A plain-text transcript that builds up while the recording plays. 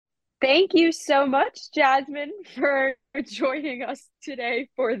Thank you so much, Jasmine, for joining us today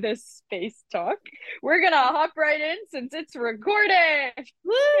for this space talk. We're gonna hop right in since it's recorded.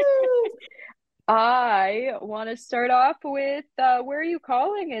 Woo! I want to start off with where are you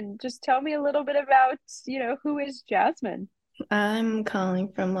calling and just tell me a little bit about, who is Jasmine? I'm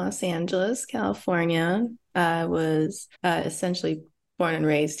calling from Los Angeles, California. I was essentially born and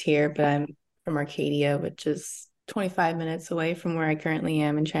raised here, but I'm from Arcadia, which is 25 minutes away from where I currently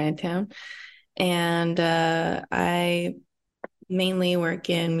am in Chinatown. And I mainly work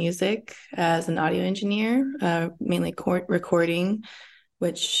in music as an audio engineer, mainly recording,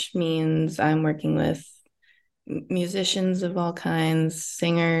 which means I'm working with musicians of all kinds,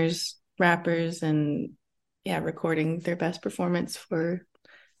 singers, rappers, and yeah, recording their best performance for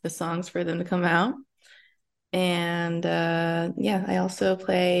the songs for them to come out. And yeah, I also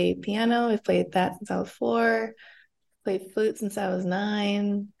play piano. I've played that since I was 4, played flute since I was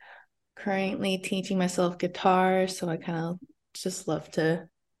 9, currently teaching myself guitar. So I kind of just love to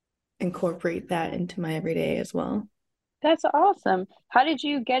incorporate that into my everyday as well. That's awesome. How did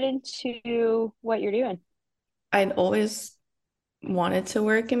you get into what you're doing? I'd always wanted to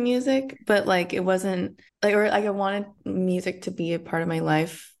work in music, but like it wasn't like, or like I wanted music to be a part of my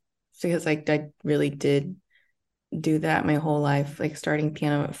life because like I really did do that my whole life. Like starting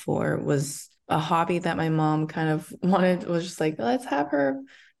piano at 4 was a hobby that my mom kind of wanted, was just like, let's have her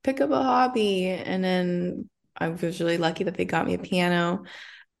pick up a hobby. And then I was really lucky that they got me a piano.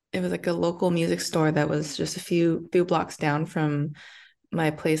 It was like a local music store that was just a few blocks down from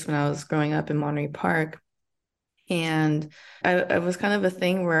my place when I was growing up in Monterey Park. And I was kind of a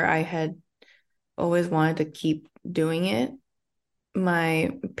thing where I had always wanted to keep doing it.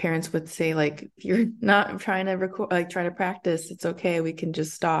 My parents would say, like, if you're not trying to record, like, try to practice, it's okay. We can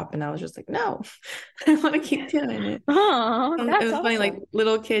just stop. And I was just like, no, I want to keep doing it. Oh, It that's was funny, like, awesome.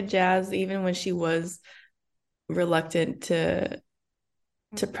 little kid Jazz, even when she was reluctant to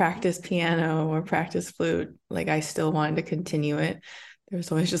practice piano or practice flute, like, I still wanted to continue it. There was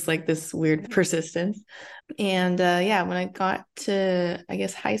always just like this weird persistence. And yeah, when I got to, I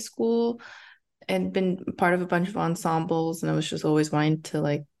guess, high school, and been part of a bunch of ensembles, and I was just always wanting to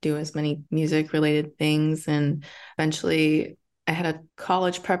like do as many music related things. And eventually I had a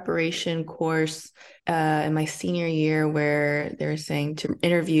college preparation course in my senior year where they were saying to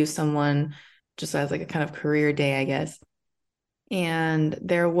interview someone just as like a kind of career day, I guess. And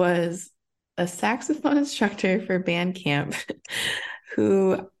there was a saxophone instructor for band camp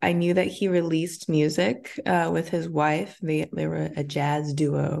who I knew that he released music with his wife. They were a jazz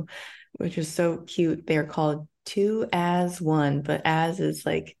duo, which was so cute. They're called Two as One, but as is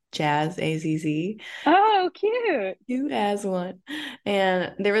like jazz, AZZ, Oh, cute. Two as One.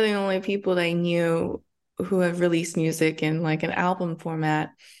 And they were the only people that I knew who have released music in like an album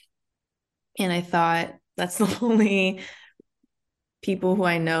format. And I thought that's the only people who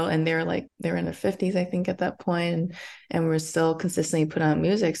I know, and they're in their 50s, I think, at that point, and we're still consistently put on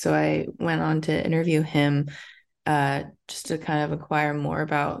music. So I went on to interview him just to kind of acquire more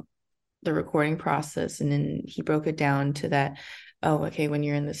about the recording process. And then he broke it down to that, oh, okay, when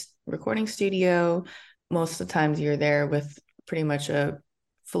you're in this recording studio, most of the times you're there with pretty much a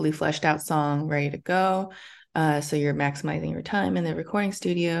fully fleshed out song ready to go. So you're maximizing your time in the recording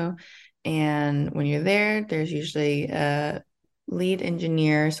studio. And when you're there, there's usually a lead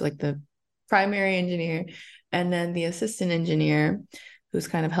engineer, so like the primary engineer, and then the assistant engineer who's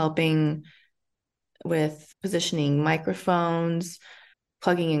kind of helping with positioning microphones,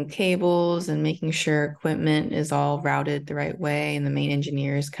 plugging in cables, and making sure equipment is all routed the right way. And the main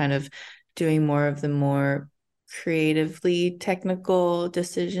engineer is kind of doing more of the more creatively technical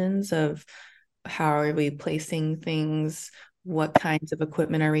decisions of how are we placing things, what kinds of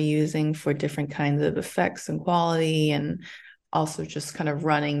equipment are we using for different kinds of effects and quality, and also just kind of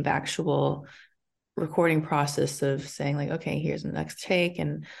running the actual recording process of saying like, okay, here's the next take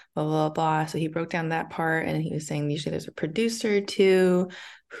and blah, blah, blah. So he broke down that part, and he was saying usually there's a producer too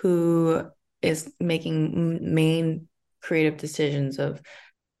who is making main creative decisions of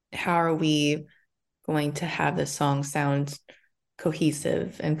how are we going to have this song sound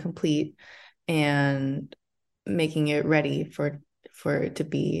cohesive and complete, and making it ready for it to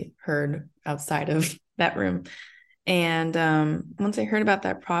be heard outside of that room. And once I heard about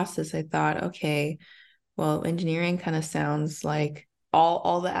that process, I thought, okay, well, engineering kind of sounds like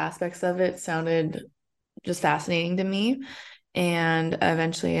all the aspects of it sounded just fascinating to me. And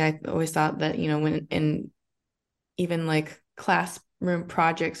eventually I always thought that, when in even like classroom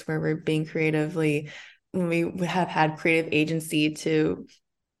projects where we're being creatively, when we have had creative agency to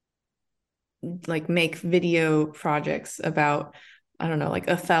like make video projects about I don't know, like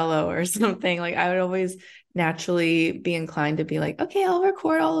Othello or something. Like I would always naturally be inclined to be like, okay, I'll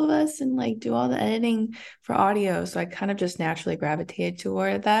record all of us and like do all the editing for audio. So I kind of just naturally gravitated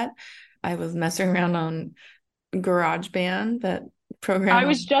toward that. I was messing around on GarageBand, that I program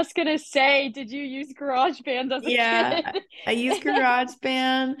was on. just gonna say, did you use GarageBand as a Yeah, kid? I used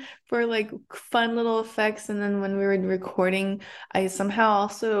GarageBand for like fun little effects. And then when we were recording, I somehow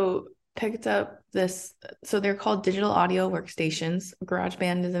also picked up this. So they're called digital audio workstations.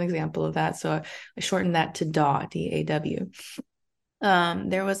 GarageBand is an example of that. So I shortened that to DAW, DAW.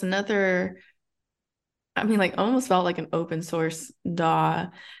 There was another, I mean, like almost felt like an open source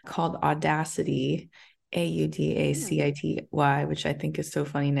DAW called Audacity, AUDACITY, which I think is so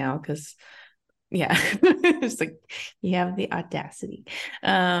funny now because yeah, it's like you have the audacity.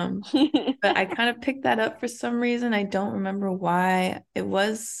 But I kind of picked that up for some reason. I don't remember why. It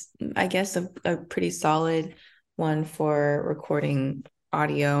was, I guess, a pretty solid one for recording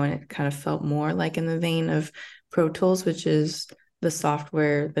audio, and it kind of felt more like in the vein of Pro Tools, which is the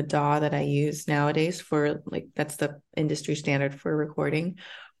software, the DAW that I use nowadays for like that's the industry standard for recording.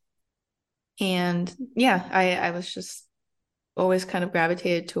 And yeah, I was just always kind of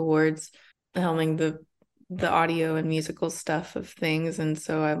gravitated towards helming the audio and musical stuff of things. And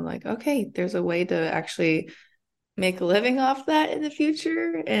so I'm like, okay, there's a way to actually make a living off that in the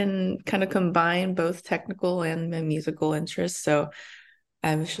future and kind of combine both technical and my musical interests. So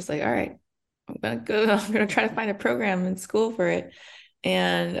I was just like, all right, I'm gonna try to find a program in school for it.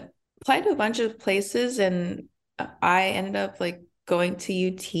 And applied to a bunch of places, and I ended up like going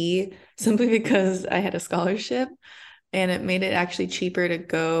to UT simply because I had a scholarship, and it made it actually cheaper to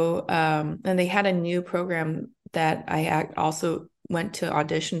go. And they had a new program that I also went to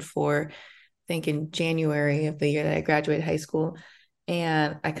audition for, I think in January of the year that I graduated high school.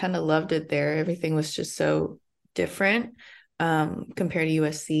 And I kind of loved it there. Everything was just so different compared to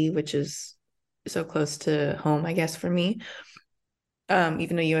USC, which is so close to home, I guess, for me.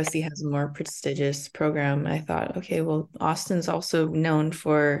 Even though USC has a more prestigious program, I thought, okay, well, Austin's also known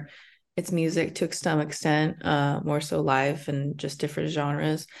for its music to some extent, more so live and just different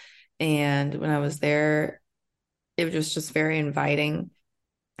genres. And when I was there, it was just very inviting.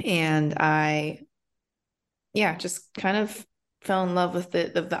 And yeah, just kind of fell in love with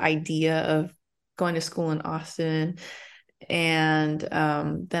the idea of going to school in Austin. And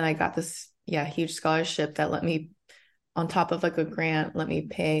then I got this, yeah, huge scholarship that let me, on top of like a grant, let me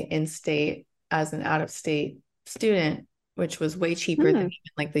pay in state as an out of state student, which was way cheaper than even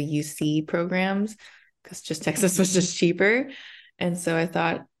like the UC programs because just Texas was just cheaper. And so I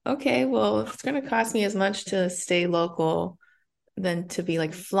thought, okay, well, it's going to cost me as much to stay local than to be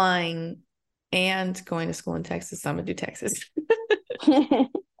like flying and going to school in Texas. So I'm going to do Texas.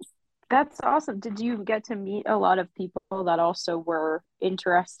 That's awesome. Did you get to meet a lot of people that also were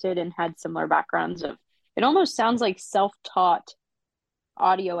interested and had similar backgrounds of it almost sounds like self-taught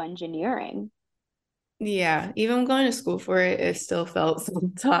audio engineering? Yeah, even going to school for it, it still felt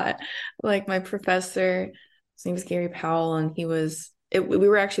self-taught. Like my professor, his name was Gary Powell, and we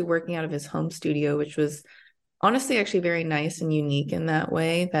were actually working out of his home studio, which was honestly actually very nice and unique in that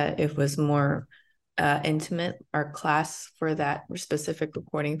way that it was more intimate. Our class for that specific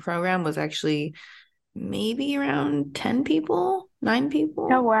recording program was actually maybe around 10 people, 9 Oh, people.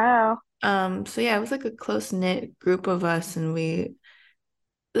 wow. So yeah, it was like a close-knit group of us, and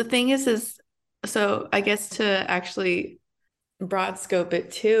the thing is so I guess to actually broad scope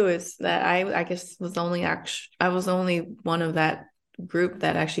it too is that I guess I was only one of that group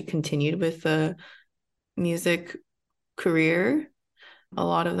that actually continued with the music career. A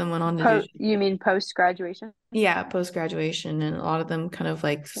lot of them went on to do, You mean post graduation? yeah, post graduation, and a lot of them kind of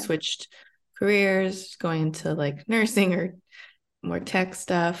like Yeah. switched careers, going into like nursing or more tech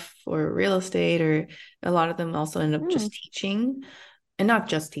stuff or real estate, or a lot of them also end up Hmm. just teaching. And not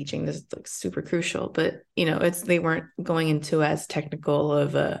just teaching, this is like super crucial, but they weren't going into as technical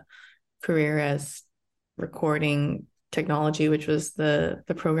of a career as recording technology, which was the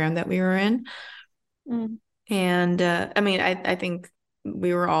program that we were in. Mm. And I mean, I think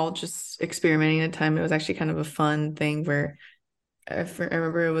we were all just experimenting at the time. It was actually kind of a fun thing where I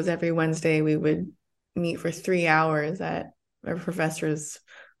remember it was every Wednesday we would meet for 3 hours at our professor's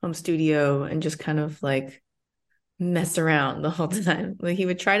home studio and just kind of like mess around the whole time. Like he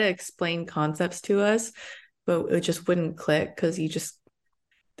would try to explain concepts to us, but it just wouldn't click because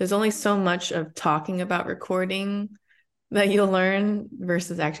there's only so much of talking about recording that you'll learn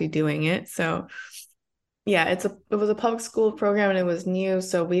versus actually doing it. So yeah, it was a public school program and it was new,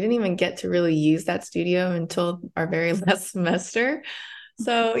 so we didn't even get to really use that studio until our very last semester.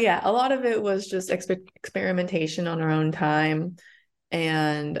 So yeah, a lot of it was just experimentation on our own time.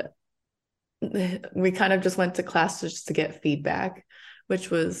 And we kind of just went to class just to get feedback, which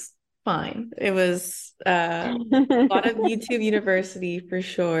was fine. It was a lot of YouTube University for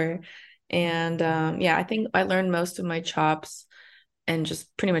sure. And yeah, I think I learned most of my chops and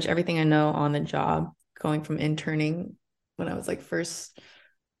just pretty much everything I know on the job, going from interning when I was like first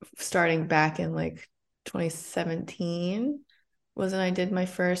starting back in like 2017 was when I did my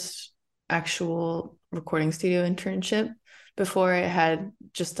first actual recording studio internship. Before, I had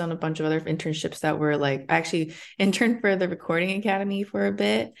just done a bunch of other internships that were like, I actually interned for the Recording Academy for a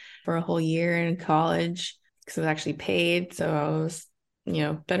bit, for a whole year in college, because it was actually paid. So I was,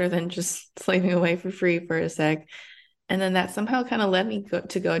 better than just slaving away for free for a sec. And then that somehow kind of led me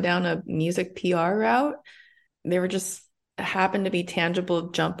to go down a music PR route. They were just happened to be tangible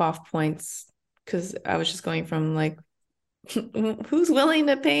jump off points because I was just going from like, who's willing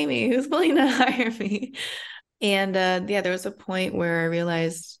to pay me? Who's willing to hire me? And yeah, there was a point where I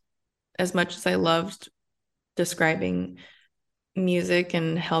realized, as much as I loved describing music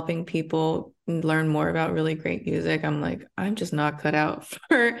and helping people learn more about really great music, I'm like, I'm just not cut out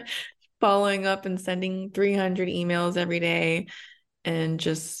for following up and sending 300 emails every day and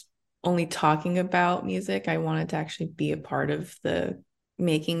just only talking about music. I wanted to actually be a part of the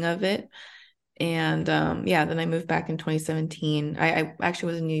making of it. And yeah, then I moved back in 2017. I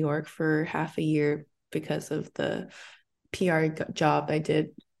actually was in New York for half a year because of the PR job I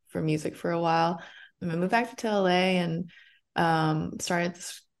did for music for a while. And I moved back to LA and started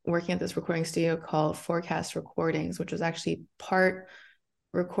working at this recording studio called Forecast Recordings, which was actually part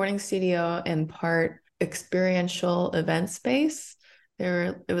recording studio and part experiential event space.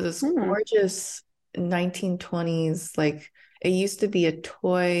 It was this gorgeous 1920s, like it used to be a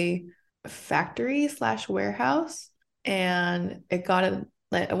toy factory slash warehouse, and it got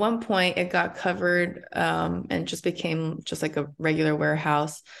at one point it got covered and just became just like a regular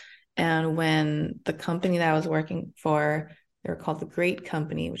warehouse. And when the company that I was working for, they were called the Great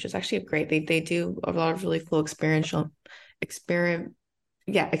Company, which is actually a great, they do a lot of really cool experiential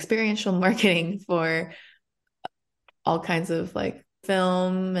marketing for all kinds of like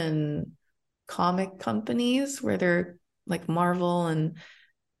film and comic companies where they're like Marvel, and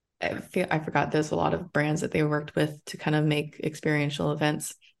I forgot there's a lot of brands that they worked with to kind of make experiential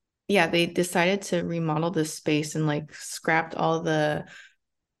events. Yeah, they decided to remodel this space and like scrapped all the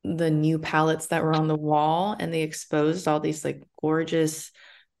new palettes that were on the wall, and they exposed all these like gorgeous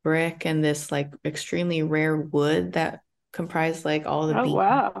brick and this like extremely rare wood that comprised like all the Oh, beams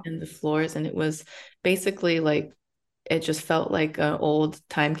wow. and the floors. And it was basically like it just felt like an old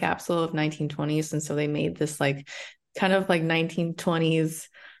time capsule of 1920s. And so they made this like kind of like 1920s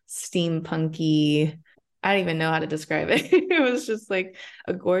steampunky, I don't even know how to describe it. It was just like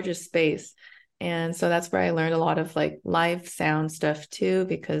a gorgeous space. And so that's where I learned a lot of like live sound stuff too,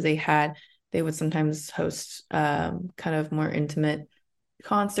 because they would sometimes host kind of more intimate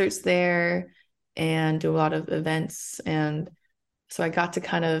concerts there and do a lot of events. And so I got to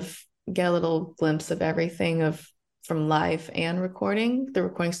kind of get a little glimpse of everything from live and recording. The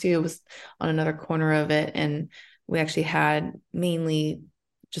recording studio was on another corner of it, and we actually had mainly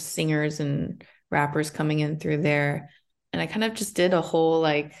just singers and rappers coming in through there. And I kind of just did a whole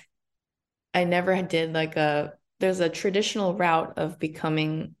like, I never did like there's a traditional route of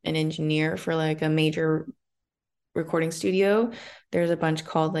becoming an engineer for like a major recording studio. There's a bunch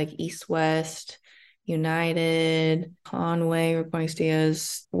called like East West, United, Conway Recording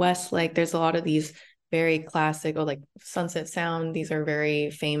Studios, Westlake. There's a lot of these very classic, or like Sunset Sound. These are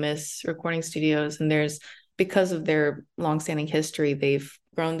very famous recording studios. And because of their longstanding history, they've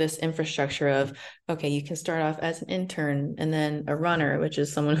grown this infrastructure of, okay, you can start off as an intern and then a runner, which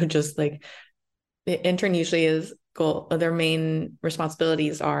is someone who just like, the intern usually is their main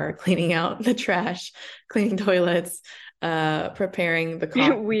responsibilities are cleaning out the trash, cleaning toilets, preparing the we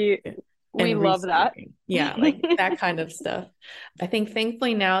coffee, we and love that. restocking. Yeah, like that kind of stuff. I think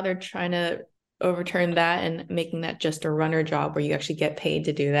thankfully now they're trying to overturn that and making that just a runner job where you actually get paid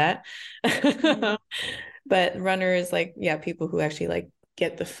to do that. But runner is like, yeah, people who actually like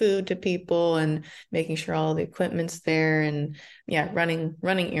get the food to people and making sure all the equipment's there, and yeah, running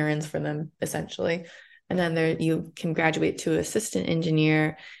errands for them essentially. And then there you can graduate to assistant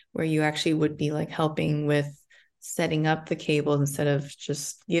engineer, where you actually would be like helping with setting up the cables instead of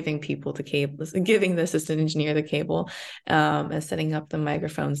just giving people the cables, giving the assistant engineer the cable, and setting up the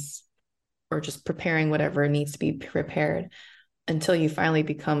microphones or just preparing whatever needs to be prepared, until you finally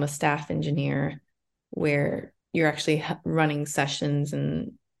become a staff engineer where you're actually running sessions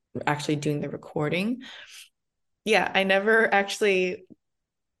and actually doing the recording. Yeah, I never actually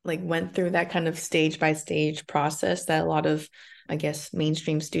like went through that kind of stage by stage process that a lot of I guess,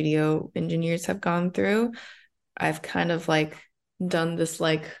 mainstream studio engineers have gone through. I've kind of like done this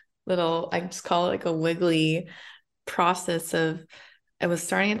like little, I just call it like a wiggly process of, I was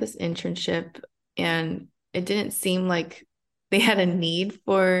starting at this internship and it didn't seem like they had a need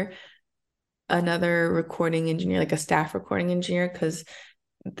for another recording engineer, like a staff recording engineer, because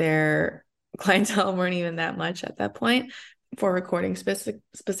their clientele weren't even that much at that point for recording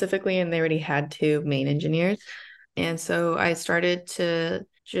specifically, and they already had two main engineers. And so I started to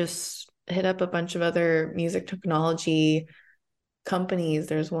just hit up a bunch of other music technology companies.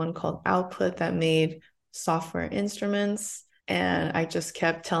 There's one called Output that made software instruments. And I just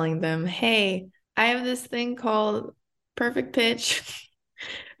kept telling them, hey, I have this thing called perfect pitch,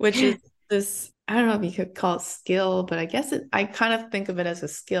 which is this, I don't know if you could call it skill, but I guess I kind of think of it as a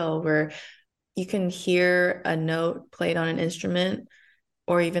skill where you can hear a note played on an instrument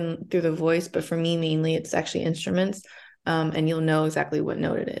or even through the voice. But for me, mainly, it's actually instruments. And you'll know exactly what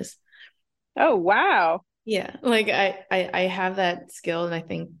note it is. Oh, wow. Yeah, like I have that skill, and I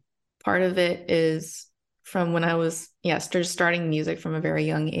think part of it is from when I was starting music from a very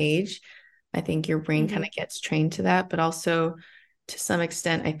young age. I think your brain kind of gets trained to that, but also to some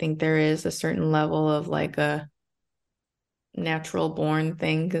extent, I think there is a certain level of like a natural born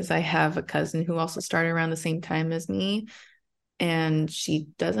thing because I have a cousin who also started around the same time as me, and she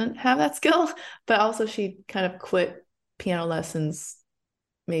doesn't have that skill, but also she kind of quit piano lessons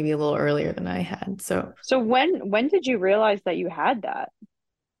maybe a little earlier than I had. So when did you realize that you had that?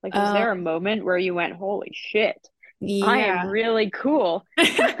 Like, was um there a moment where you went, holy shit, I am yeah. really cool?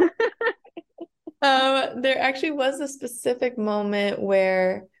 There actually was a specific moment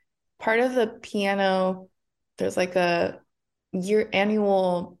where part of the piano, there's like a year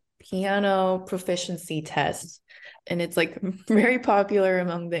annual piano proficiency test, and it's like very popular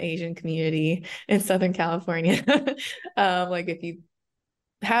among the Asian community in Southern California. Like if you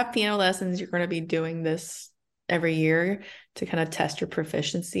have piano lessons, you're going to be doing this every year to kind of test your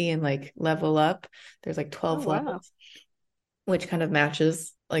proficiency and like level up. There's like Oh, 12 wow. levels, which kind of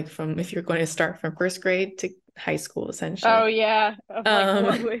matches like from if you're going to start from first grade to high school, Oh, essentially. yeah. Of like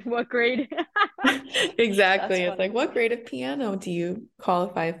Um, what grade? That's exactly. It's like, funny. what grade of piano do you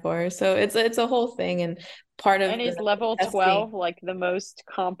qualify for? So it's a whole thing, and part And of the is level testing, 12 like the most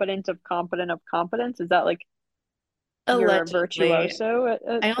competent of competent of competence? Is that like you're a allegedly, virtuoso I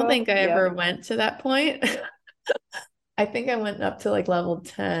at don't 12? think I Yeah. ever went to that point. I think I went up to like level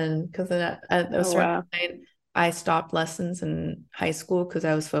 10 because then at a Oh, certain wow. point, I stopped lessons in high school because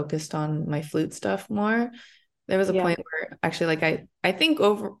I was focused on my flute stuff more. There was a Yeah. point where actually, like, I think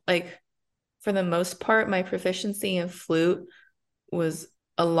over, like, for the most part, my proficiency in flute was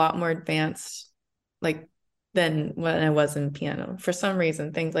a lot more advanced, like, than when I was in piano. For some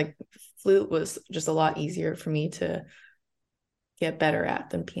reason, things like flute was just a lot easier for me to get better at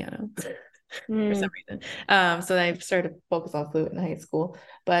than piano. For some Mm. reason. So I started to focus on flute in high school.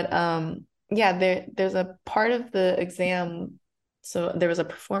 But yeah, there's a part of the exam. So there was a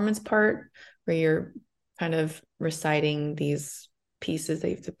performance part where you're kind of reciting these pieces that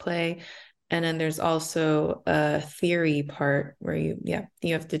you have to play. And then there's also a theory part where you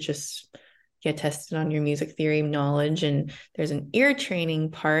have to just get tested on your music theory knowledge. And there's an ear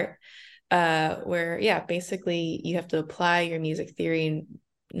training part where basically you have to apply your music theory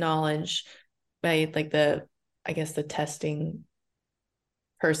knowledge by like I guess the testing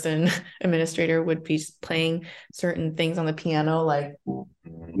person administrator would be playing certain things on the piano, like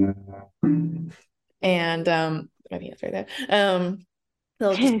and my piano's right there.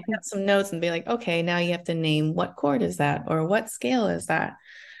 They'll just pick up some notes and be like, okay, now you have to name what chord is that or what scale is that.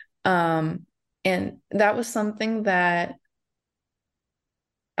 Um, and that was something that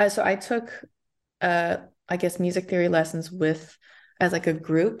so I took I guess music theory lessons with as like a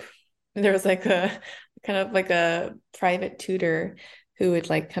group. There was like a kind of like a private tutor who would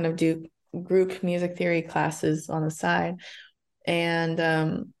like kind of do group music theory classes on the side.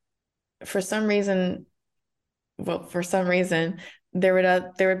 And for some reason, for some reason, there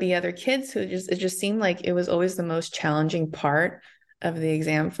would be other kids who just it just seemed like it was always the most challenging part of the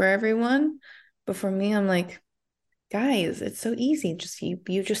exam for everyone. But for me, I'm like, guys, it's so easy. Just you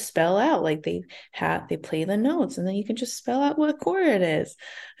just spell out like they play the notes and then you can just spell out what chord it is.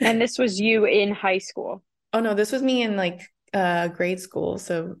 And this was you in high school. Oh no, this was me in like grade school.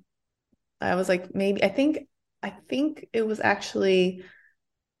 So I was like maybe I think it was actually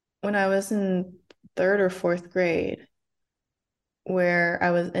when I was in third or fourth grade where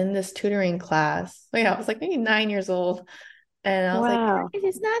I was in this tutoring class. Yeah, I was like maybe 9 years old. And I was like, Wow.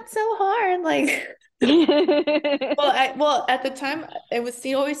 it's not so hard. Like well, at the time, it would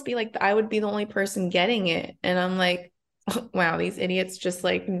always be like I would be the only person getting it, and I'm like, wow, these idiots just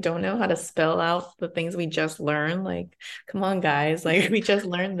like don't know how to spell out the things we just learned. Like, come on, guys, like we just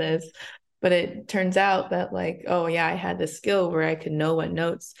learned this. But it turns out that like, oh yeah, I had this skill where I could know what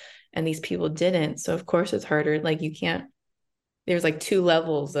notes and these people didn't. So of course it's harder. Like you can't, there's like two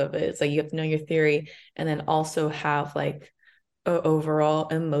levels of it. It's like you have to know your theory and then also have like a overall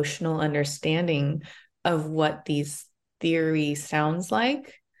emotional understanding of what these theory sounds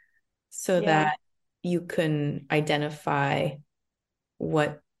like so Yeah. that you can identify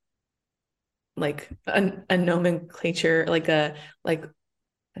what like a nomenclature like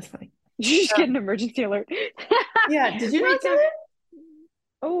that's funny. You just get an emergency alert. Yeah, did you Wait, not get so it?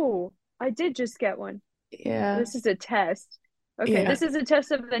 oh, I did just get one. Yeah. This is a test. Okay, Yeah. this is a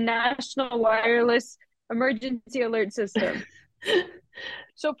test of the National Wireless Emergency Alert System.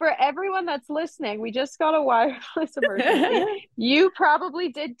 So for everyone that's listening, we just got a wireless emergency. You probably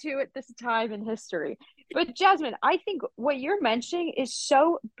did too at this time in history. But Jasmine, I think what you're mentioning is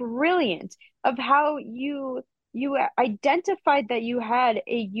so brilliant of how you identified that you had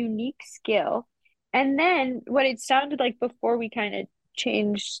a unique skill. And then what it sounded like before we kind of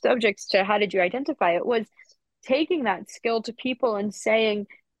changed subjects to how did you identify it was taking that skill to people and saying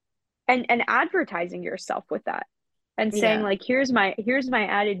and advertising yourself with that and saying Yeah. like here's my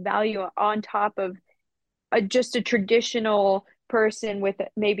added value on top of just a traditional person with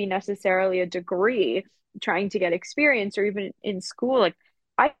maybe necessarily a degree trying to get experience or even in school like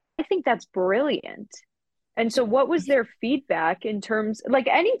I think that's brilliant. And so what was their feedback in terms like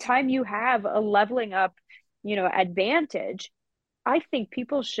anytime you have a leveling up advantage, I think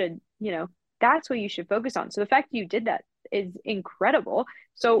people should, that's what you should focus on. So the fact you did that is incredible.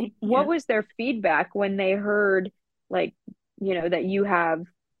 So what Yeah. was their feedback when they heard like, that you have,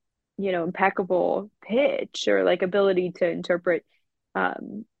 impeccable pitch or like ability to interpret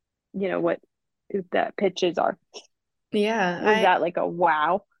what that pitches are? Yeah. Was that like a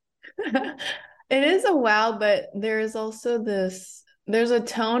wow? It is a wow, but there is also there's a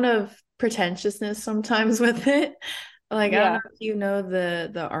tone of pretentiousness sometimes with it. Like, I don't know Yeah, if you know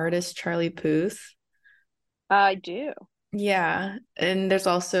the artist Charlie Puth. I do. Yeah. And there's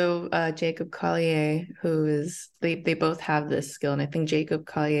also Jacob Collier, who is they both have this skill. And I think Jacob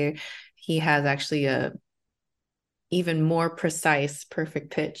Collier, he has actually a even more precise, perfect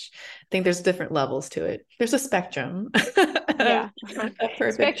pitch. I think there's different levels to it. There's a spectrum Yeah. of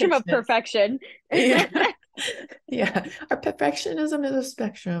perfect Spectrum of pitchness. perfection. Yeah. Yeah. Our perfectionism is a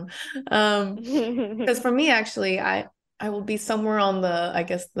spectrum. Because for me, actually, I will be somewhere on the, I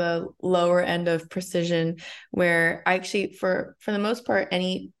guess, the lower end of precision, where I actually, for the most part,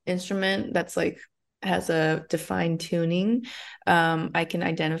 any instrument that's like has a defined tuning, I can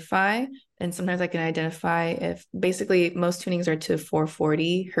identify. And sometimes I can identify if basically most tunings are to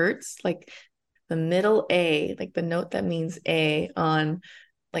 440 hertz, like the middle A, like the note that means A on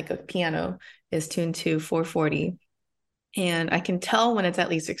like a piano is tuned to 440. And I can tell when it's at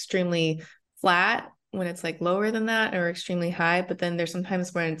least extremely flat, when it's like lower than that, or extremely high. But then there's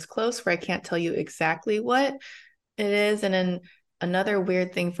sometimes when it's close where I can't tell you exactly what it is. And then another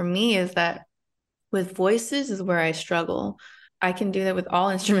weird thing for me is that with voices is where I struggle. I can do that with all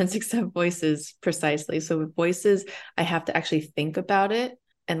instruments except voices precisely. So with voices, I have to actually think about it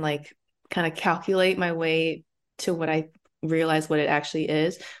and like kind of calculate my way to what I realize what it actually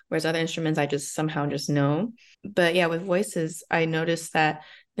is. Whereas other instruments, I just somehow just know. But yeah, with voices, I noticed that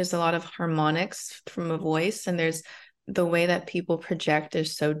there's a lot of harmonics from a voice, and there's the way that people project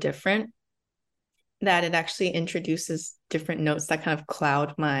is so different that it actually introduces different notes that kind of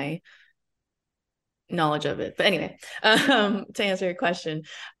cloud my knowledge of it. But anyway, to answer your question,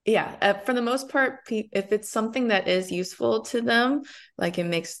 yeah, for the most part, if it's something that is useful to them, like it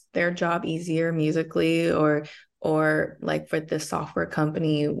makes their job easier musically, or like for the software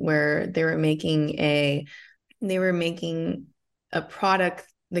company where they were making a product,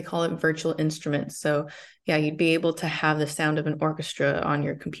 they call it virtual instruments. So yeah, you'd be able to have the sound of an orchestra on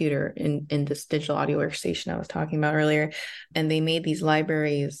your computer in this digital audio workstation I was talking about earlier. And they made these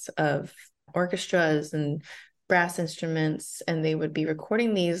libraries of orchestras and brass instruments, and they would be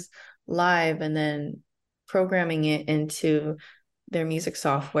recording these live and then programming it into their music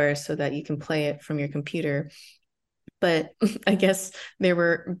software so that you can play it from your computer. But I guess there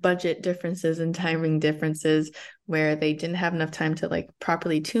were budget differences and timing differences where they didn't have enough time to like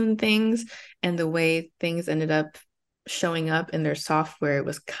properly tune things, and the way things ended up showing up in their software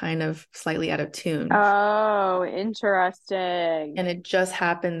was kind of slightly out of tune. Oh, interesting. And it just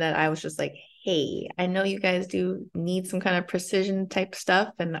happened that I was just like, hey, I know you guys do need some kind of precision type stuff,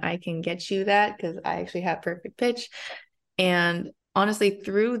 and I can get you that because I actually have perfect pitch. And honestly,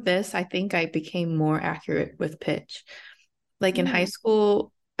 through this, I think I became more accurate with pitch. Like in high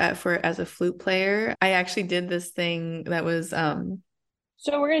school, as a flute player, I actually did this thing that was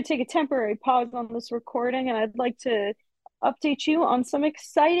So we're going to take a temporary pause on this recording, and I'd like to update you on some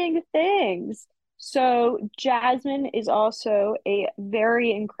exciting things. So Jasmine is also a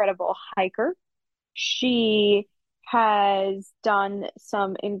very incredible hiker. She has done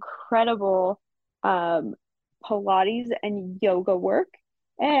some incredible Pilates and yoga work.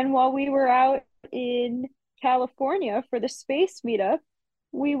 And while we were out in California for the space meetup,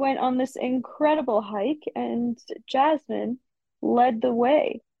 we went on this incredible hike, and Jasmine led the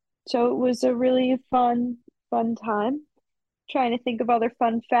way. So it was a really fun time. Trying to think of other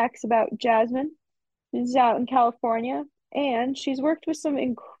fun facts about Jasmine. She's out in California, and she's worked with some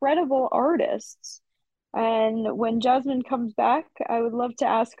incredible artists. And when Jasmine comes back, I would love to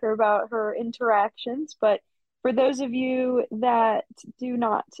ask her about her interactions. But for those of you that do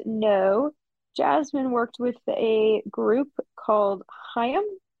not know, Jasmine worked with a group called HAIM,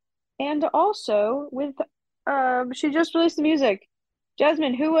 and also with she just released the music.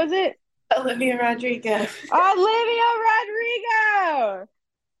 Jasmine, who was it? Olivia Rodrigo. Olivia Rodrigo.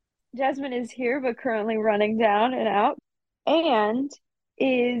 Jasmine is here, but currently running down and out, and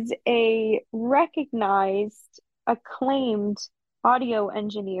is a recognized, acclaimed audio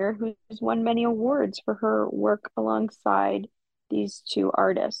engineer who's won many awards for her work alongside these two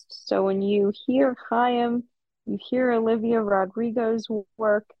artists. So when you hear Chaim, you hear Olivia Rodrigo's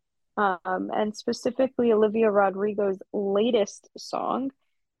work, and specifically Olivia Rodrigo's latest song,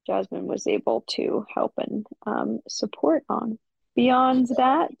 Jasmine was able to help and support on. Beyond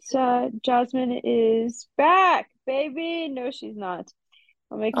that, Jasmine is back, baby. No, she's not.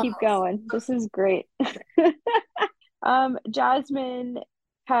 I'm gonna keep going. This is great. Jasmine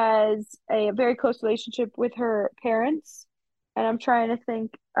has a very close relationship with her parents, and I'm trying to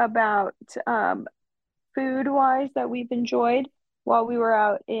think about food wise that we've enjoyed while we were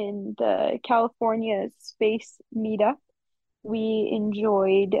out in the California space meetup. We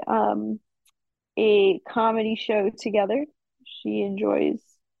enjoyed a comedy show together. She enjoys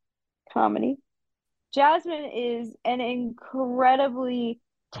comedy. Jasmine is an incredibly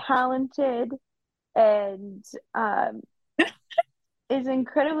talented and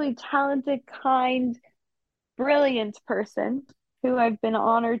kind, brilliant person who I've been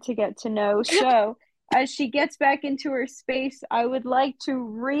honored to get to know. So as she gets back into her space, I would like to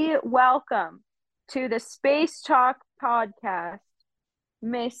re-welcome to the Space Talk podcast,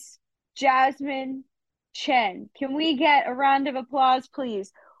 Miss Jasmine Chen. Can we get a round of applause,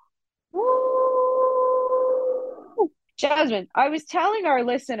 please? Woo! Jasmine, I was telling our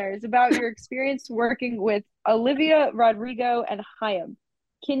listeners about your experience working with Olivia Rodrigo and Chaim.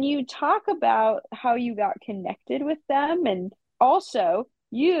 Can you talk about how you got connected with them? And also,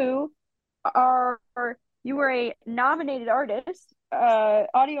 you were a nominated artist,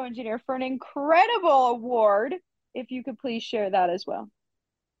 audio engineer for an incredible award. If you could please share that as well.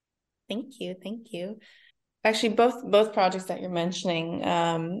 Thank you. Actually, both projects that you're mentioning,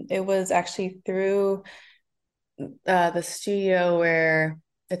 it was actually through the studio where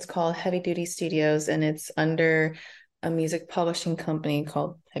it's called Heavy Duty Studios, and it's under a music publishing company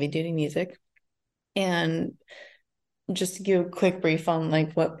called Heavy Duty Music. And just to give a quick brief on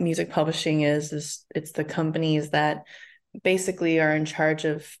like what music publishing is it's the companies that basically are in charge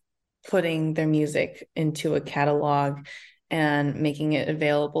of putting their music into a catalog and making it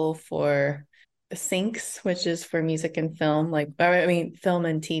available for syncs, which is for music and film, film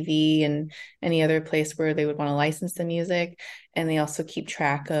and TV and any other place where they would want to license the music. And they also keep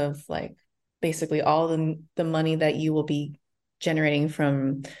track of like basically all the money that you will be generating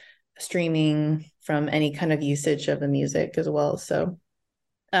from streaming, from any kind of usage of the music as well. So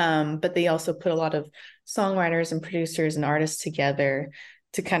but they also put a lot of songwriters and producers and artists together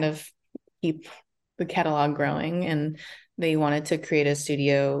to kind of keep the catalog growing. And they wanted to create a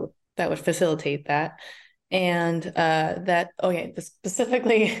studio that would facilitate that. And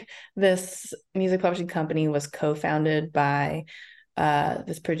specifically, this music publishing company was co-founded by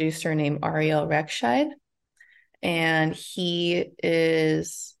this producer named Ariel Rekscheid. And he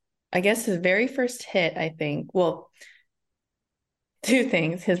is, I guess, his very first hit, I think, well, two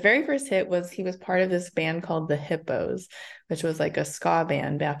things. His very first hit was he was part of this band called the Hippos, which was like a ska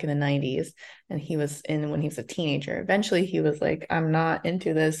band back in the 90s. And he was in when he was a teenager. Eventually, he was like, I'm not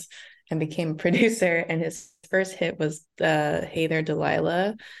into this, and became a producer. And his first hit was Hey There,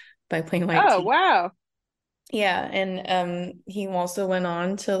 Delilah by Plain White Oh, T's. wow. Yeah. And he also went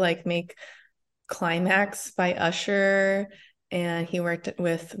on to like make Climax by Usher. And he worked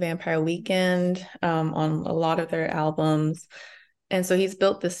with Vampire Weekend on a lot of their albums. And so he's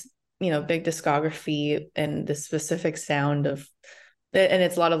built this big discography and the specific sound of, and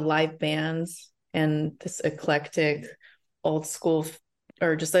it's a lot of live bands and this eclectic old school,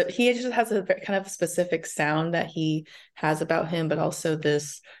 or just that he just has a kind of specific sound that he has about him, but also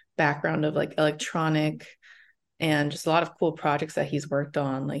this background of like electronic and just a lot of cool projects that he's worked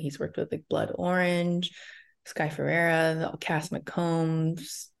on. Like he's worked with like Blood Orange, Sky Ferreira, the cast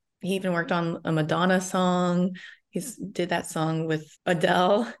McCombs. He even worked on a Madonna song. He's did that song with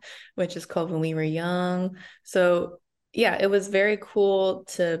Adele, which is called When We Were Young. So yeah, it was very cool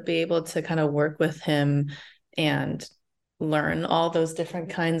to be able to kind of work with him and learn all those different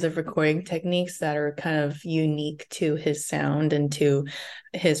kinds of recording techniques that are kind of unique to his sound and to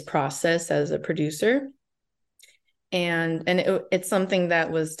his process as a producer. And it's something that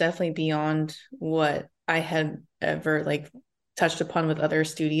was definitely beyond what I had ever like touched upon with other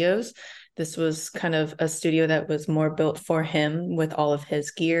studios. This was kind of a studio that was more built for him with all of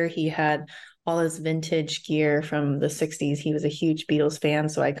his gear. He had all his vintage gear from the 60s. He was a huge Beatles fan,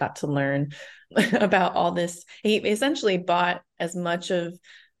 so I got to learn about all this. He essentially bought as much of,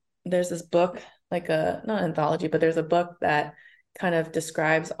 there's this book, like a, not an anthology, but there's a book that kind of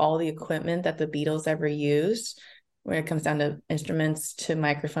describes all the equipment that the Beatles ever used when it comes down to instruments, to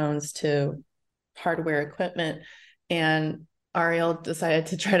microphones, to hardware equipment. And Ariel decided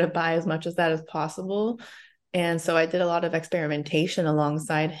to try to buy as much of that as possible. And so I did a lot of experimentation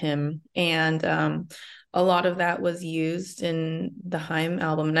alongside him. And a lot of that was used in the HAIM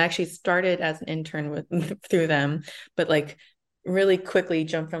album. And I actually started as an intern through them, but like really quickly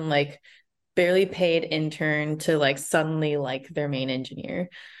jumped from like barely paid intern to like suddenly like their main engineer.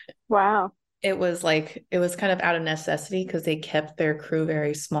 Wow. It was kind of out of necessity because they kept their crew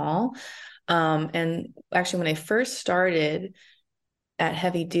very small. And actually, when I first started at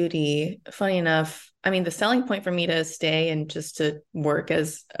Heavy Duty, funny enough, I mean, the selling point for me to stay and just to work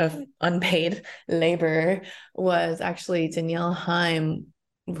as an unpaid laborer was actually Danielle Haim,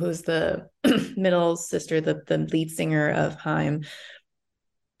 who's the middle sister, the lead singer of HAIM.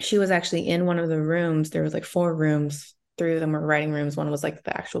 She was actually in one of the rooms. There was like 4 rooms. 3 of them were writing rooms. One was like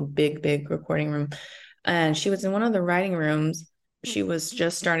the actual big recording room. And she was in one of the writing rooms. She was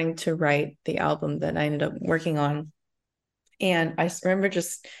just starting to write the album that I ended up working on. And I remember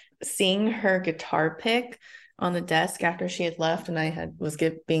just seeing her guitar pick on the desk after she had left, and I was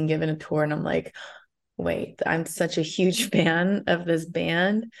being given a tour, and I'm like, wait, I'm such a huge fan of this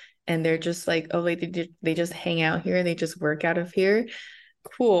band. And they're just like, oh, they just hang out here. They just work out of here.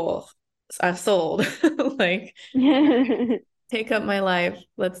 Cool. I've sold. Like, take up my life.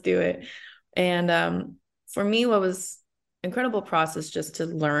 Let's do it. And for me, what was incredible process just to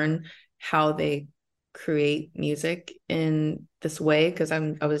learn how they create music in this way, because I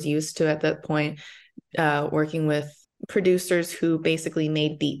was used to at that point working with producers who basically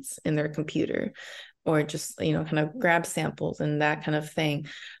made beats in their computer or just kind of grab samples and that kind of thing,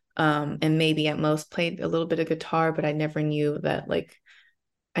 and maybe at most played a little bit of guitar, but I never knew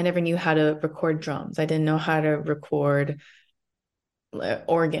how to record drums. I didn't know how to record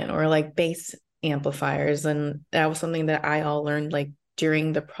organ or like bass amplifiers, and that was something that I all learned like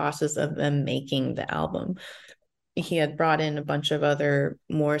during the process of them making the album. He had brought in a bunch of other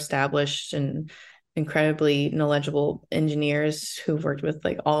more established and incredibly knowledgeable engineers who've worked with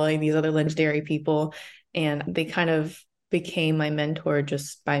like all of these other legendary people, and they kind of became my mentor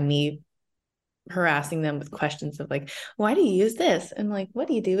just by me harassing them with questions of like, why do you use this, and like, what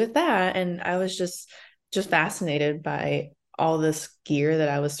do you do with that? And I was just fascinated by all this gear that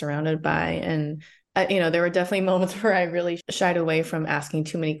I was surrounded by. And there were definitely moments where I really shied away from asking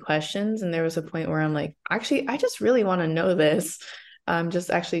too many questions. And there was a point where I'm like, actually, I just really want to know this. I'm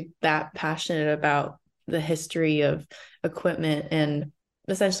just actually that passionate about the history of equipment and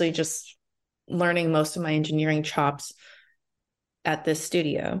essentially just learning most of my engineering chops at this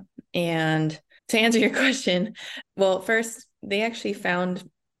studio. And to answer your question, well, first, they actually found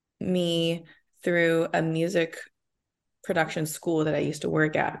me through a music production school that I used to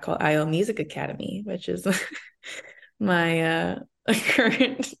work at called IO Music Academy, which is my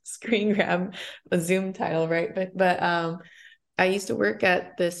current screen grab, a Zoom title, right? But I used to work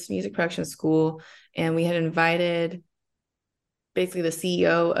at this music production school, and we had invited basically the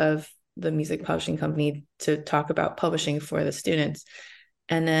CEO of the music publishing company to talk about publishing for the students.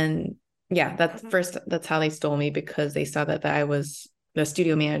 And then, yeah, that's how they stole me, because they saw that I was the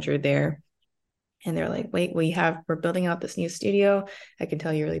studio manager there. And they're like, wait, we're building out this new studio. I can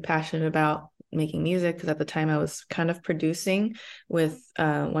tell you're really passionate about making music, because at the time I was kind of producing with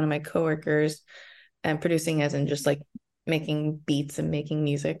one of my coworkers, and producing as in just like making beats and making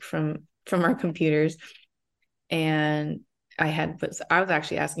music from our computers. And I was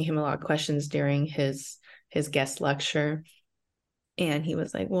actually asking him a lot of questions during his guest lecture. And he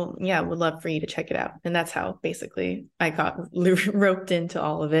was like, well, yeah, would love for you to check it out. And that's how basically I got roped into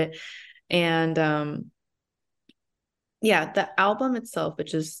all of it. And yeah, the album itself,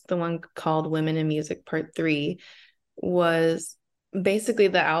 which is the one called Women in Music Part 3, was basically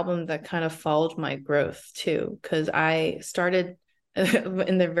the album that kind of followed my growth too. Because I started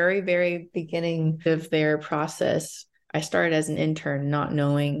in the very, very beginning of their process. I started as an intern, not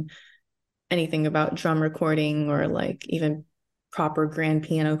knowing anything about drum recording or like even proper grand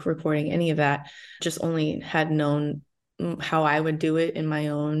piano recording, any of that. Just only had known how I would do it in my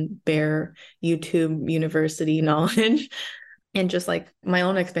own bare YouTube university knowledge and just like my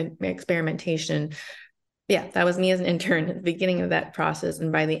own experimentation. Yeah, that was me as an intern at the beginning of that process.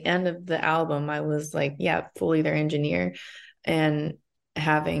 And by the end of the album, I was like, yeah, fully their engineer, and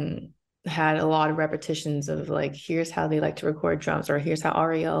having had a lot of repetitions of like, here's how they like to record drums, or here's how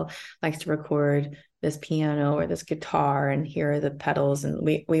Ariel likes to record this piano or this guitar, and here are the pedals. And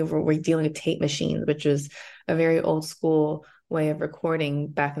we were dealing with tape machines, which was a very old school way of recording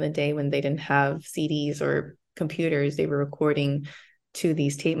back in the day when they didn't have CDs or computers. They were recording to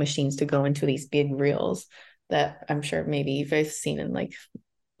these tape machines to go into these big reels that I'm sure maybe you've guys seen in like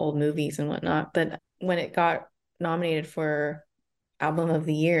old movies and whatnot. But when it got nominated for Album of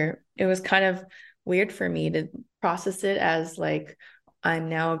the Year, it was kind of weird for me to process it as like, I'm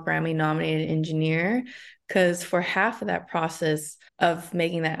now a Grammy nominated engineer, because for half of that process of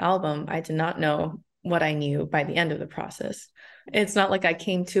making that album, I did not know what I knew by the end of the process. It's not like I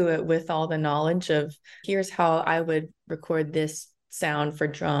came to it with all the knowledge of here's how I would record this sound for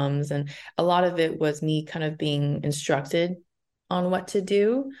drums. And a lot of it was me kind of being instructed on what to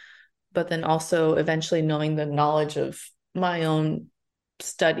do, but then also eventually knowing the knowledge of my own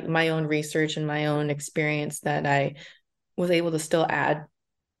study, my own research, and my own experience that I was able to still add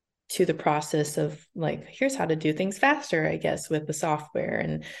to the process of like, here's how to do things faster, I guess, with the software.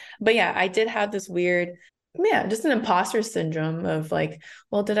 And but yeah, I did have this weird, just an imposter syndrome of like,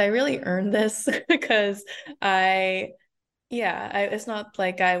 well, did I really earn this? Because it's not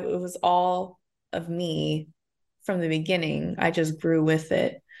like it was all of me from the beginning. I just grew with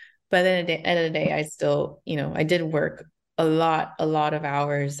it. But then at the end of the day, I still, I did work a lot of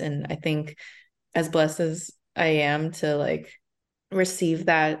hours. And I think as blessed as I am to like receive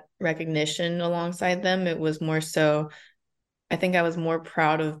that recognition alongside them, it was more so, I think I was more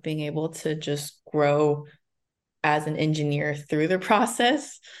proud of being able to just grow as an engineer through the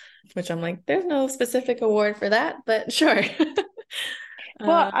process, which I'm like, there's no specific award for that, but sure.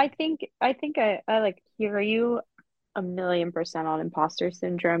 Well, I like hear you 1,000,000% on imposter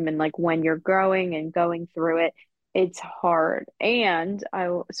syndrome, and like when you're growing and going through it, it's hard. And I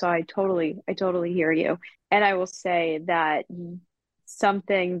totally hear you. And I will say that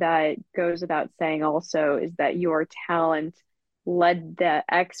something that goes without saying also is that your talent led the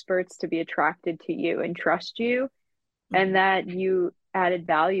experts to be attracted to you and trust you, and that you added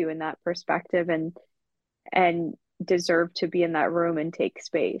value in that perspective and deserve to be in that room and take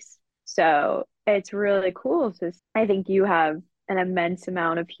space. So it's really cool to, I think you have an immense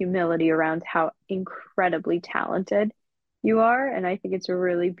amount of humility around how incredibly talented you are. And I think it's a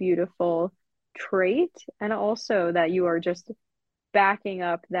really beautiful trait. And also that you are just backing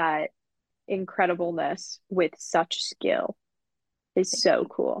up that incredibleness with such skill is so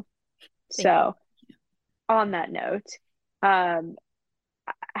cool. So on that note, um,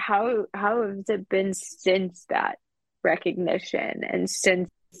 how has it been since that recognition and since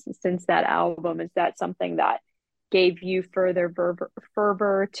that album? Is that something that gave you further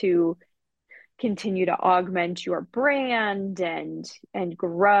fervor to continue to augment your brand and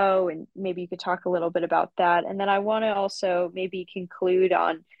grow? And maybe you could talk a little bit about that. And then I want to also maybe conclude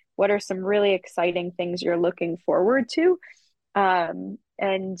on what are some really exciting things you're looking forward to, and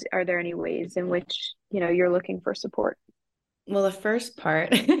are there any ways in which you're looking for support? Well, the first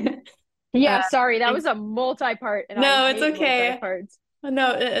part. Yeah, sorry, that was a multi-part, and no, I it's hate okay. multi-parts.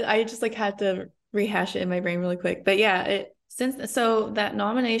 No, I just like had to rehash it in my brain really quick. But yeah, so that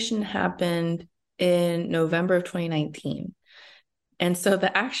nomination happened in November of 2019. And so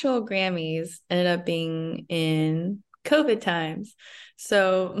the actual Grammys ended up being in COVID times.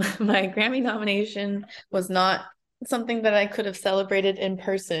 So my Grammy nomination was not something that I could have celebrated in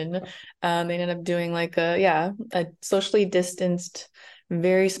person. They ended up doing like a socially distanced,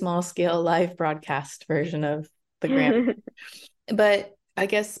 very small scale live broadcast version of the Grammy. But I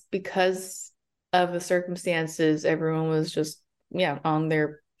guess because of the circumstances, everyone was just on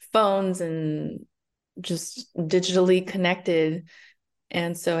their phones and just digitally connected.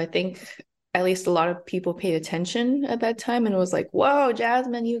 And so I think at least a lot of people paid attention at that time and was like, whoa,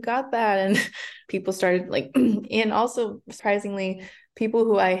 Jasmine, you got that. And people started like, and also surprisingly, people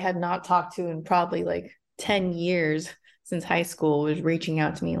who I had not talked to in probably like 10 years since high school was reaching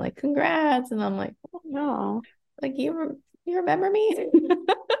out to me like, congrats. And I'm like, oh no, like you remember me?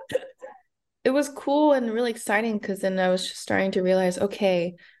 It was cool and really exciting because then I was just starting to realize,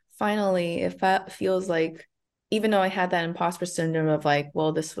 okay, finally, if that feels like, even though I had that imposter syndrome of like,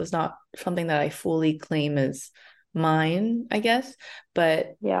 well, this was not something that I fully claim as mine, I guess,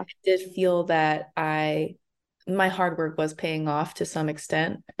 but Yeah. I did feel that my hard work was paying off to some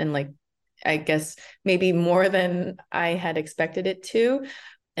extent. And like, I guess maybe more than I had expected it to,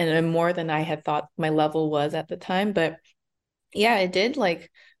 and more than I had thought my level was at the time. But yeah, it did like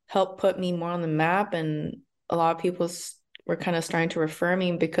help put me more on the map. And a lot of people were kind of starting to refer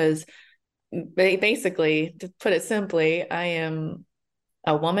me because basically, to put it simply, I am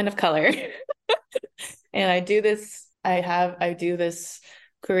a woman of color. And I do this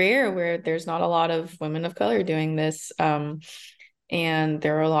career where there's not a lot of women of color doing this. And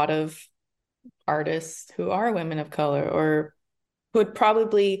there are a lot of artists who are women of color or who would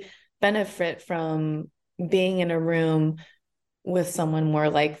probably benefit from being in a room with someone more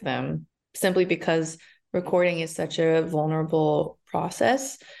like them, simply because recording is such a vulnerable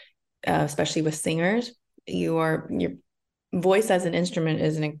process, especially with singers. Your voice as an instrument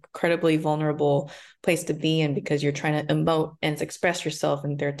is an incredibly vulnerable place to be in because you're trying to emote and express yourself,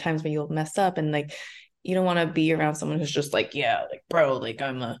 and there are times when you'll mess up, and like you don't want to be around someone who's just like, yeah, like bro, like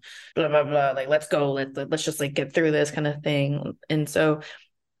I'm a blah blah blah, like let's go, let's just like get through this kind of thing. And so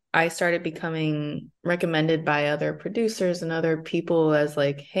I started becoming recommended by other producers and other people as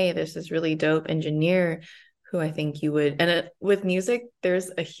like, hey, this is really dope engineer who I think you would. And with music,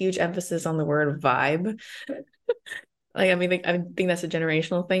 there's a huge emphasis on the word vibe. Like, I mean, like, I think that's a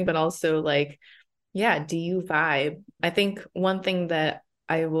generational thing, but also like, yeah, do you vibe? I think one thing that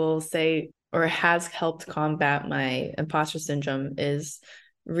I will say or has helped combat my imposter syndrome is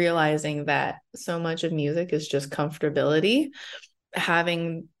realizing that so much of music is just comfortability.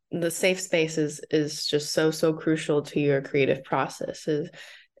 Having the safe spaces is just so crucial to your creative process.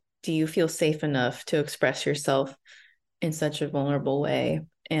 Do you feel safe enough to express yourself in such a vulnerable way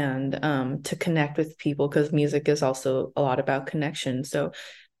and to connect with people, because music is also a lot about connection. So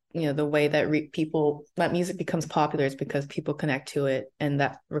the way that music becomes popular is because people connect to it, and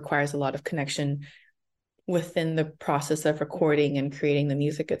that requires a lot of connection within the process of recording and creating the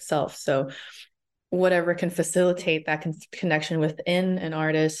music itself. So whatever can facilitate that connection within an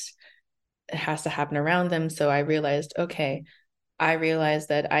artist, it has to happen around them. So I realized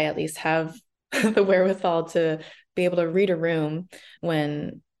that I at least have the wherewithal to be able to read a room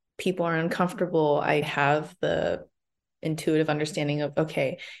when people are uncomfortable. I have the intuitive understanding of,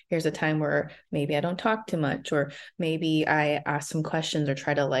 okay, here's a time where maybe I don't talk too much, or maybe I ask some questions or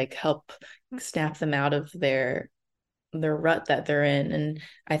try to like help snap them out of their rut that they're in. And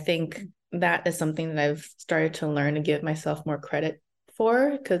I think that is something that I've started to learn to give myself more credit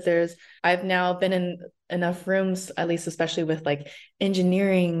for, because I've now been in enough rooms, at least especially with like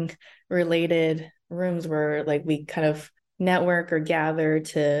engineering related rooms, where like we kind of network or gather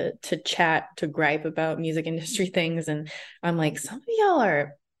to chat, to gripe about music industry things. And I'm like, some of y'all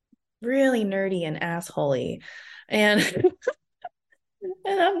are really nerdy and assholey. And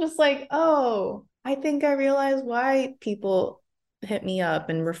and I'm just like, oh, I think I realize why people hit me up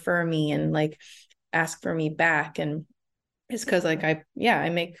and refer me and like ask for me back. And it's because like I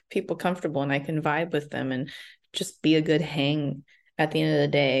make people comfortable and I can vibe with them and just be a good hang at the end of the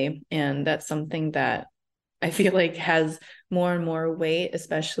day. And that's something that I feel like has more and more weight,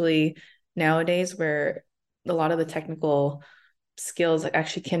 especially nowadays, where a lot of the technical skills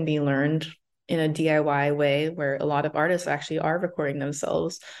actually can be learned in a DIY way, where a lot of artists actually are recording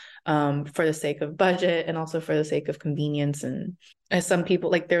themselves for the sake of budget and also for the sake of convenience. And as some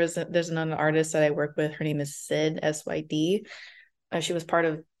people, like there's another artist that I work with, her name is Syd, SYD. She was part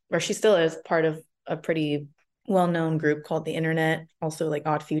of, or she still is part of, a pretty well-known group called The Internet, also like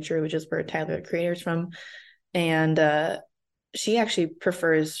Odd Future, which is where Tyler the Creator's from. And she actually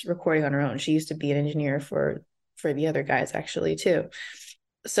prefers recording on her own. She used to be an engineer for the other guys actually too.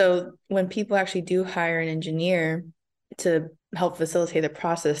 So when people actually do hire an engineer to help facilitate the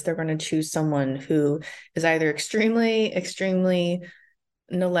process, they're going to choose someone who is either extremely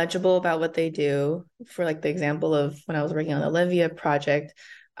knowledgeable about what they do. For like the example of when I was working on the Olivia project,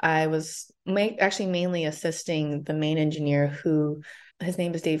 I was actually mainly assisting the main engineer, who his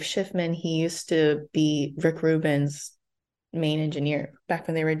name is Dave Schiffman. He used to be Rick Rubin's main engineer back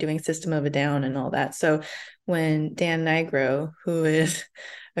when they were doing System of a Down and all that. So when Dan Nigro, who is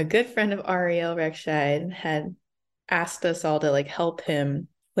a good friend of Ariel Rechtshaid, had asked us all to like help him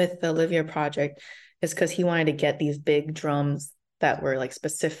with the Olivia project, is because he wanted to get these big drums that were like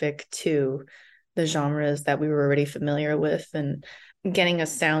specific to the genres that we were already familiar with, and getting a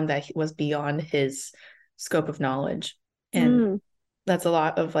sound that was beyond his scope of knowledge. And that's a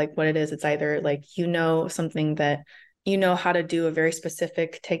lot of like what it is. It's either like, you know, something that you know how to do a very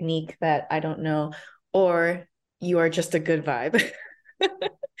specific technique that I don't know, or you are just a good vibe.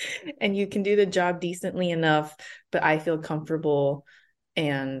 And you can do the job decently enough, but I feel comfortable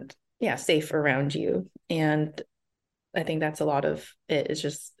and yeah, safe around you. And I think that's a lot of it. It's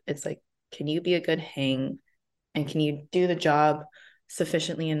just, it's like, can you be a good hang, and can you do the job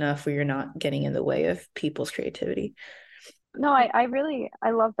sufficiently enough where you're not getting in the way of people's creativity? No, I really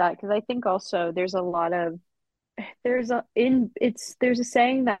I love that, because I think also there's a lot of there's a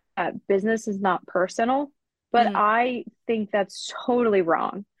saying that business is not personal, but Mm-hmm. I think that's totally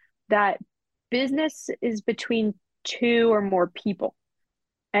wrong. That business is between two or more people.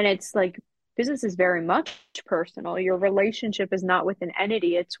 And it's like business is very much personal. Your relationship is not with an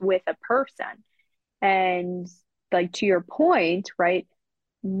entity, it's with a person. And like to your point, right?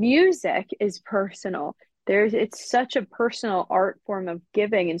 Music is personal. It's such a personal art form of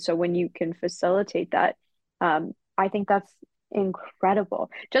giving. And so when you can facilitate that, I think that's incredible.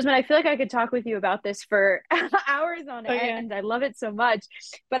 Jasmine, I feel like I could talk with you about this for hours on Oh yeah. end. I love it so much.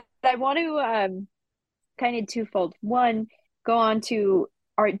 But I want to kind of twofold. One, go on to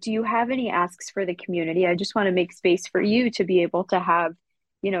art. Do you have any asks for the community? I just want to make space for you to be able to have,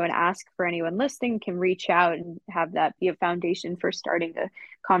 an ask for anyone listening can reach out and have that be a foundation for starting a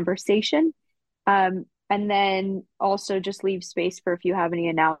conversation. And then also just leave space for if you have any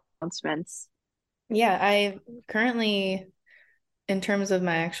announcements. Yeah, I currently, in terms of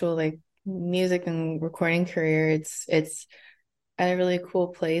my actual like music and recording career, it's at a really cool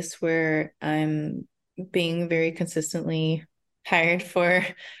place where I'm being very consistently hired for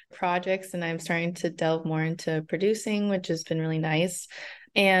projects, and I'm starting to delve more into producing, which has been really nice.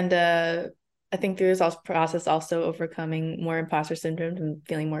 And I think through this process, also overcoming more imposter syndrome and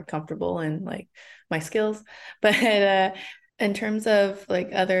feeling more comfortable in like my skills. But in terms of like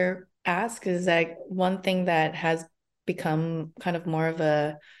other asks, is like one thing that has become kind of more of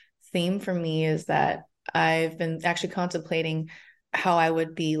a theme for me is that I've been actually contemplating how I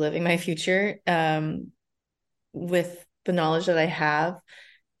would be living my future with the knowledge that I have.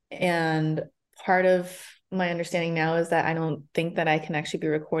 And part of my understanding now is that I don't think that I can actually be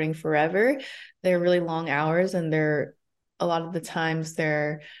recording forever. They're really long hours, and they're a lot of the times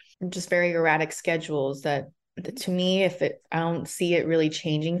they're just very erratic schedules that to me, I don't see it really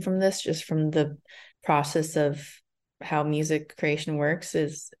changing from this, just from the process of how music creation works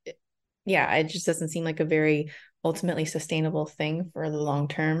is, yeah, it just doesn't seem like a very ultimately sustainable thing for the long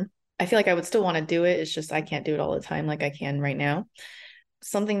term. I feel like I would still want to do it. It's just I can't do it all the time like I can right now.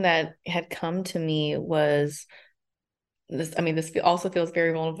 Something that had come to me was this. I mean, this also feels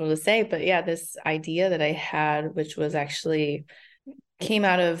very vulnerable to say, but yeah, this idea that I had, which was actually came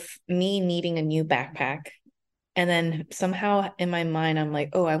out of me needing a new backpack. And then somehow in my mind, I'm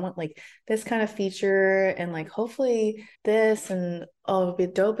like, oh, I want like this kind of feature, and like hopefully this, and oh, it'd be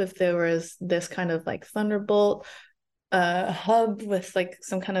dope if there was this kind of like Thunderbolt hub with like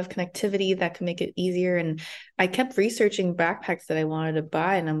some kind of connectivity that could make it easier. And I kept researching backpacks that I wanted to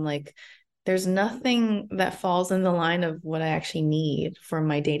buy, and I'm like, there's nothing that falls in the line of what I actually need for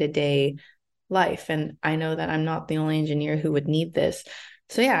my day-to-day life. And I know that I'm not the only engineer who would need this.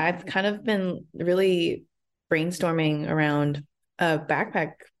 So yeah, I've kind of been really brainstorming around a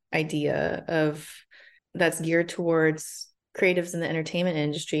backpack idea of that's geared towards creatives in the entertainment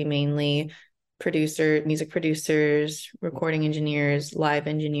industry, mainly music producers, recording engineers, live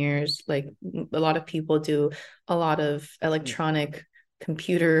engineers. Like a lot of people do a lot of electronic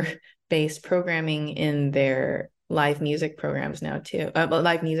computer based programming in their live music programs now too,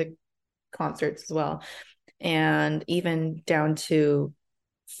 live music concerts as well, and even down to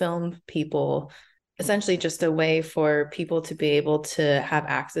film people, essentially just a way for people to be able to have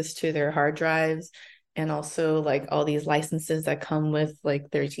access to their hard drives, and also like all these licenses that come with like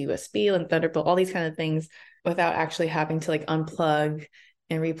there's USB and Thunderbolt, all these kind of things, without actually having to like unplug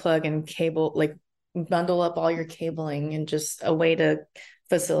and replug and cable, like bundle up all your cabling, and just a way to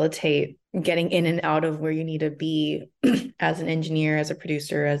facilitate getting in and out of where you need to be as an engineer, as a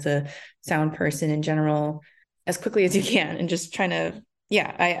producer, as a sound person in general, as quickly as you can. And just trying to,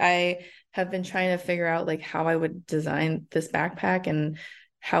 yeah, I have been trying to figure out like how I would design this backpack, and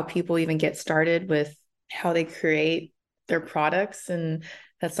how people even get started with how they create their products. And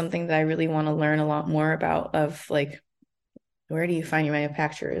that's something that I really want to learn a lot more about, of like, where do you find your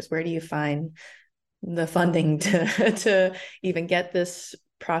manufacturers? Where do you find the funding to to even get this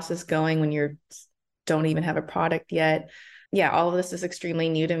process going when you don't even have a product yet? Yeah, all of this is extremely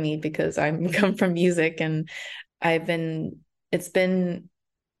new to me because I'm come from music, and it's been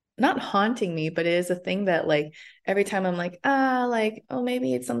not haunting me, but it is a thing that like every time I'm like, like, oh,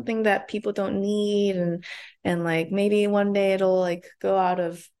 maybe it's something that people don't need, and like maybe one day it'll like go out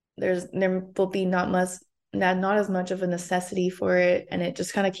of there will be not as much of a necessity for it. And it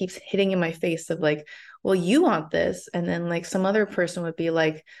just kind of keeps hitting in my face of like, well, you want this. And then like some other person would be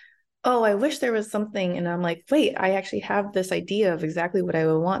like, oh, I wish there was something. And I'm like, wait, I actually have this idea of exactly what I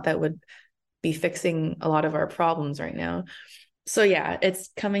would want that would be fixing a lot of our problems right now. So yeah, it's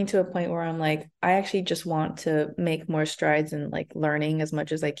coming to a point where I'm like, I actually just want to make more strides in like learning as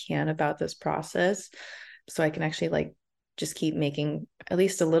much as I can about this process, so I can actually like just keep making at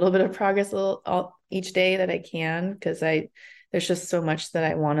least a little bit of progress each day that I can, because there's just so much that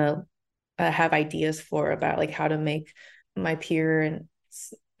I want to have ideas for, about like how to make my peer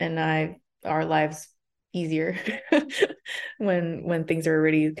and our lives easier when things are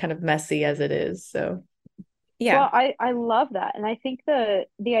already kind of messy as it is. So yeah. Well, I love that. And I think the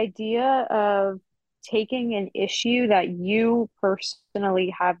idea of taking an issue that you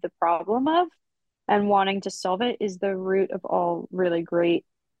personally have the problem of and wanting to solve it is the root of all really great,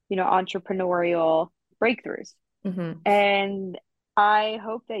 entrepreneurial breakthroughs. Mm-hmm. And I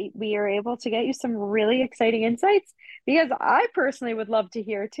hope that we are able to get you some really exciting insights, because I personally would love to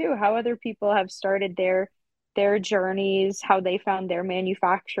hear too how other people have started their journeys, how they found their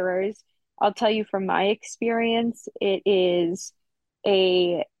manufacturers. I'll tell you from my experience, it is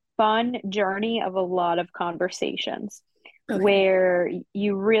a fun journey of a lot of conversations Okay. where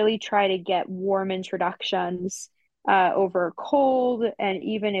you really try to get warm introductions over cold. And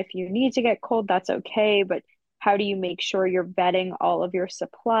even if you need to get cold, that's okay. But how do you make sure you're vetting all of your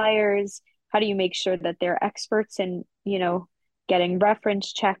suppliers? How do you make sure that they're experts in, getting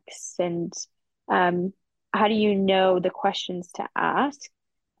reference checks? And um, how do you know the questions to ask?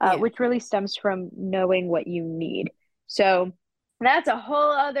 Yeah. Which really stems from knowing what you need. So that's a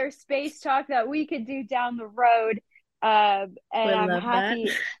whole other space talk that we could do down the road. And Would I'm love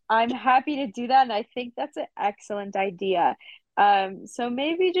that. happy to do that. And I think that's an excellent idea. So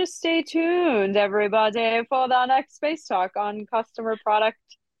maybe just stay tuned, everybody, for the next space talk on customer product,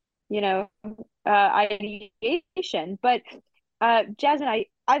 you know, ideation. But Jasmine,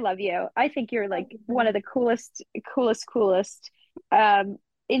 I love you. I think you're like one of the coolest Thank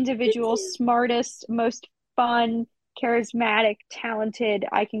individuals, you. smartest, most fun, charismatic, talented.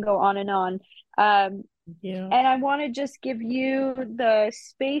 I can go on and on. Um, Thank you. and I want to just give you the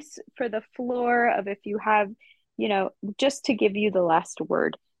space for the floor of, if you have, just to give you the last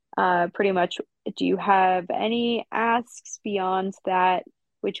word. Pretty much, do you have any asks beyond that,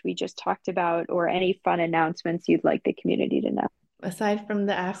 which we just talked about, or any fun announcements you'd like the community to know? Aside from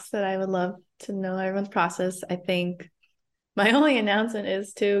the asks that I would love to know everyone's process, I think my only announcement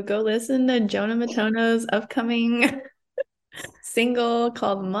is to go listen to Jonah Mutono's upcoming single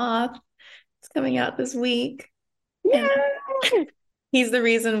called Moth. It's coming out this week. And Yeah. he's the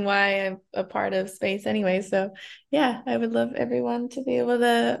reason why I'm a part of Space anyway. So yeah, I would love everyone to be able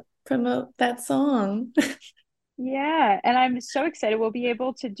to promote that song. Yeah, and I'm so excited. We'll be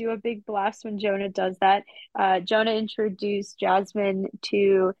able to do a big blast when Jonah does that. Jonah introduced Jasmine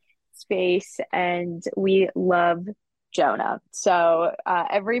to Space, and we love Jonah. So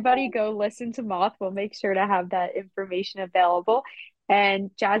everybody go listen to Moth. We'll make sure to have that information available.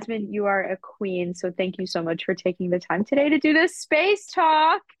 And Jasmine, you are a queen. So thank you so much for taking the time today to do this space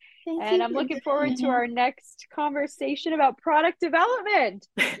talk. Thank And you I'm for looking forward to doing our next conversation about product development.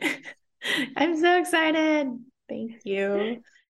 it. I'm so excited. Thank you.